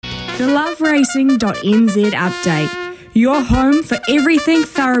The LOVERACING.NZ update. Your home for everything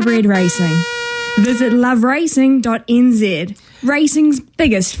thoroughbred racing. Visit LOVERACING.NZ. Racing's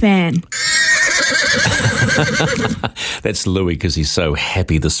biggest fan. That's Louis because he's so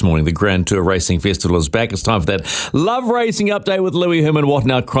happy this morning. The Grand Tour Racing Festival is back. It's time for that Love Racing update with Louis Herman-Watt in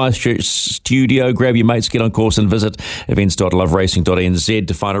our Christchurch studio. Grab your mates, get on course and visit events.loveracing.nz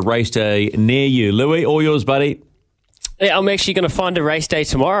to find a race day near you. Louis, all yours, buddy. Yeah, I'm actually going to find a race day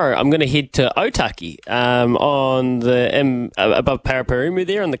tomorrow. I'm going to head to Otaki on the above Paraparaumu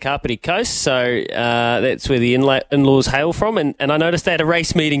there on the Kapiti coast. So that's where the in-laws hail from. And I noticed they had a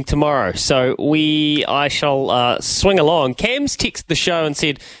race meeting tomorrow. So I shall swing along. Cam's texted the show and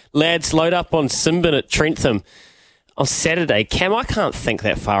said, lads, load up on Simbin at Trentham on Saturday. Cam, I can't think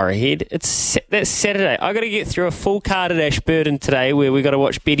that far ahead. That's Saturday. I got to get through a full card at Ashburton today where we got to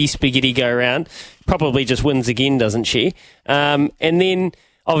watch Betty Spaghetti go around. Probably just wins again, doesn't she? And then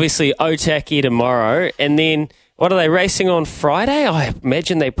obviously Otaki tomorrow. And then what are they racing on Friday? I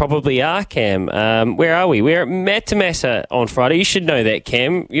imagine they probably are, Cam. Where are we? We're at Matamata on Friday. You should know that,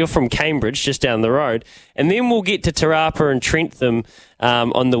 Cam. You're from Cambridge, just down the road. And then we'll get to Te Rapa and Trentham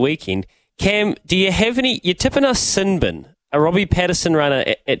on the weekend. Cam, do you have any... You're tipping us Sinbin, a Robbie Patterson runner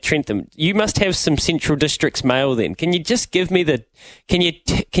at Trentham. You must have some Central Districts mail then. Can you just give me the... Can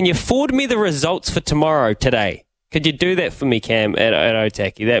you forward me the results for tomorrow, today? Could you do that for me, Cam, at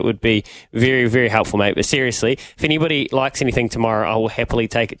Otaki? That would be very, very helpful, mate. But seriously, if anybody likes anything tomorrow, I will happily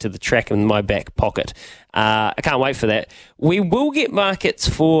take it to the track in my back pocket. I can't wait for that. We will get markets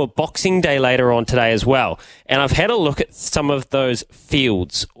for Boxing Day later on today as well. And I've had a look at some of those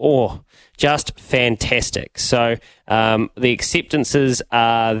fields. Just fantastic. So the acceptances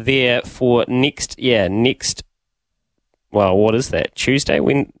are there for next, well, what is that? Tuesday?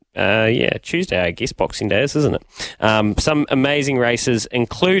 Tuesday, I guess, Boxing Day is, isn't it? Some amazing races,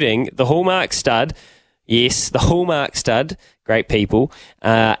 including the Hallmark Stud. Yes, the Hallmark Stud. Great people.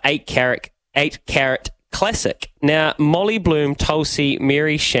 8 carat classic. Now, Molly Bloom, Tulsi,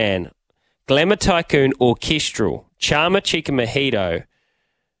 Mary Shan, Glamour Tycoon Orchestral, Charmer Chica Mojito,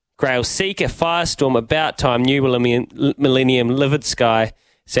 Grail Seeker, Firestorm, About Time, New Millennium, Livid Sky,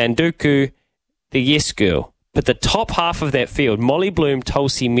 Sanduku, The Yes Girl. But the top half of that field, Molly Bloom,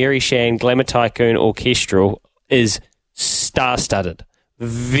 Tulsi, Mary Shan, Glamour Tycoon, Orchestral, is star-studded.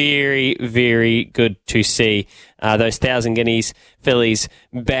 Very, very good to see those 1,000 Guineas fillies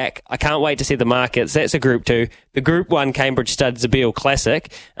back. I can't wait to see the markets. That's a Group 2. The Group 1 Cambridge Stud Zabeel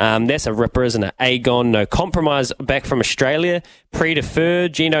Classic. That's a ripper, isn't it? Aegon, No Compromise back from Australia.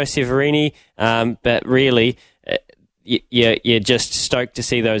 Pre-deferred, Gino Severini. But really... You're just stoked to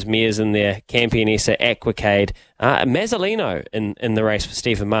see those mares in there. Campionessa, Aquicade, Mazzolino in the race for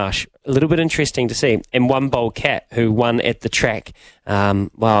Stephen Marsh. A little bit interesting to see. And One Bold Cat, who won at the track.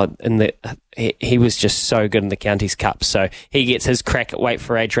 He was just so good in the Counties Cup. So he gets his crack at weight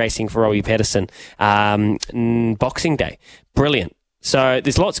for age racing for Robbie Patterson. Boxing Day. Brilliant. So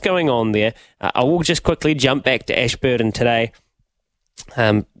there's lots going on there. I will just quickly jump back to Ashburton today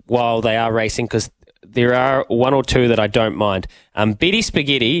while they are racing, because there are one or two that I don't mind. Betty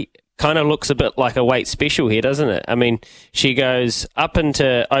Spaghetti kind of looks a bit like a weight special here, doesn't it? I mean, she goes up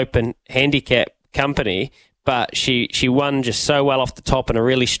into open handicap company, but she won just so well off the top in a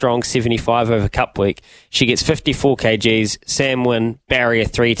really strong 75 over Cup Week. She gets 54 kgs. Sam win, barrier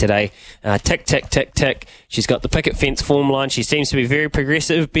 3 today. Tick, tick, tick, tick. She's got the picket fence form line. She seems to be very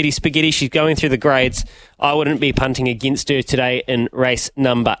progressive. Betty Spaghetti, she's going through the grades. I wouldn't be punting against her today in race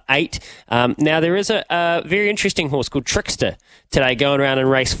number 8. Now, there is a very interesting horse called Trickster today going around in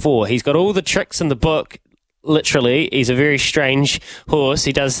race 4. He's got all the tricks in the book. Literally, he's a very strange horse.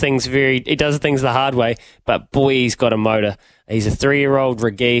 He does things the hard way, but boy, he's got a motor. He's a 3-year-old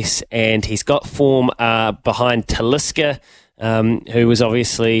Regis, and he's got form behind Taliska, who was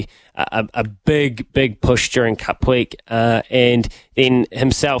obviously a big push during Cup Week, and then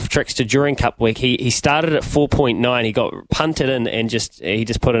himself, Trickster, during Cup Week. He started at 4.9. He got punted in, and he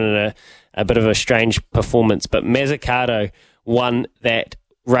just put in a bit of a strange performance. But Mazzucato won that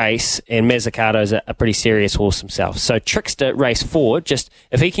race, and Mazzucato's a pretty serious horse himself. So Trickster, race 4, just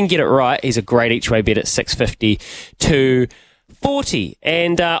if he can get it right, he's a great each way bet at 650 to 40.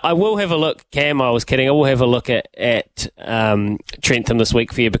 And I will have a look, Cam, I was kidding, I will have a look at Trentham this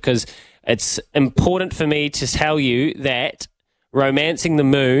week for you, because it's important for me to tell you that Romancing the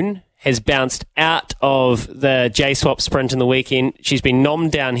Moon has bounced out of the J-Swap sprint in the weekend. She's been nommed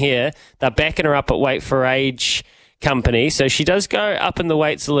down here. They're backing her up at weight for age company, so she does go up in the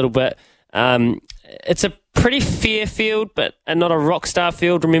weights a little bit. It's a pretty fair field, but not a rock star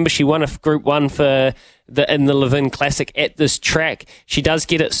field. Remember, she won a Group 1 in the Levin Classic at this track. She does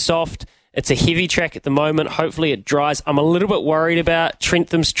get it soft. It's a heavy track at the moment. Hopefully it dries. I'm a little bit worried about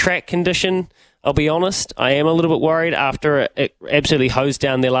Trentham's track condition. I'll be honest. I am a little bit worried after it absolutely hosed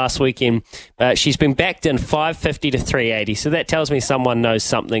down there last weekend. But she's been backed in 550 to 380. So that tells me someone knows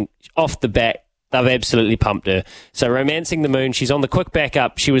something off the bat. They've absolutely pumped her. So Romancing the Moon, she's on the quick back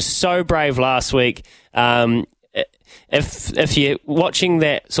up. She was so brave last week. If you're watching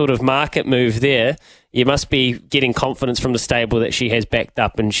that sort of market move there, you must be getting confidence from the stable that she has backed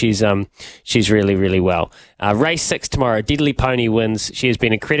up, and she's really, really well. Race 6 tomorrow, Deadly Pony wins. She has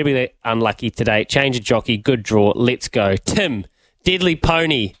been incredibly unlucky today. Change of jockey, good draw. Let's go. Tim, Deadly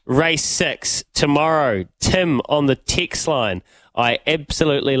Pony, race 6 tomorrow. Tim on the text line. I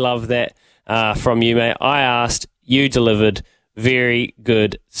absolutely love that from you, mate. I asked, you delivered. Very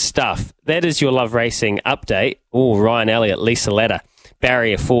good stuff. That is your Love Racing update. Oh, Ryan Elliott, Lisa Ladder,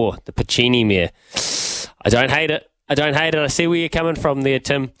 Barrier 4, the Pacini mare. I don't hate it. I see where you're coming from there,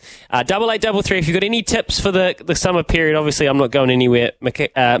 Tim. 8833, if you've got any tips for the summer period, obviously I'm not going anywhere.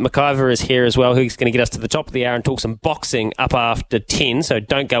 McIver is here as well, who's going to get us to the top of the hour and talk some boxing up after 10, so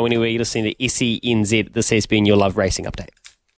don't go anywhere. You're listening to SENZ. This has been your Love Racing update.